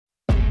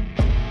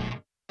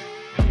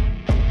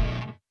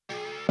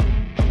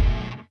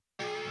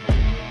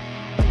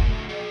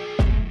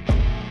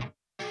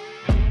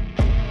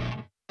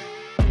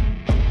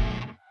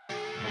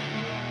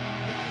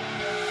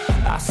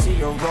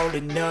her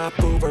rolling up,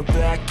 Uber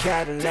black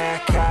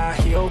Cadillac, high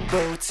heel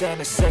boots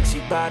and a sexy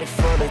body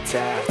full of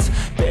tats.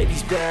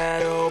 Baby's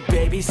bad, oh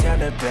baby's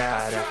hella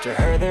bad. After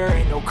her there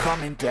ain't no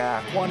coming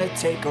back. Wanna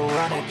take a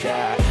run at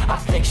that. I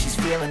think she's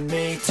feeling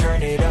me.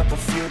 Turn it up a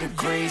few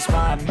degrees.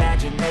 My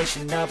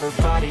imagination of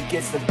her body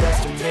gets the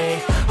best of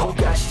me. Oh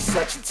gosh, she's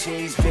such a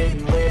tease.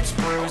 Bitten lips,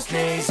 bruised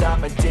knees.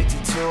 I'm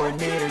addicted to her,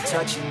 need her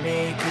touching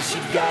me. Cause she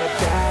got a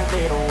bad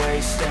little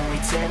waist, and we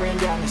tearing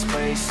down this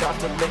place. Off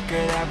the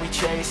liquor that we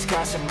chase.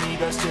 Got some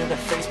egos to the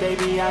face.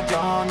 Baby, I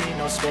don't need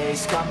no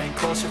space. Coming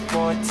closer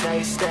for a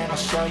taste, and I'll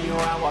show you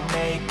how I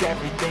make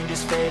everything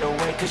just fade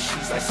away. Cause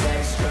she's like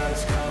sex,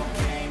 drugs,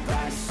 cocaine.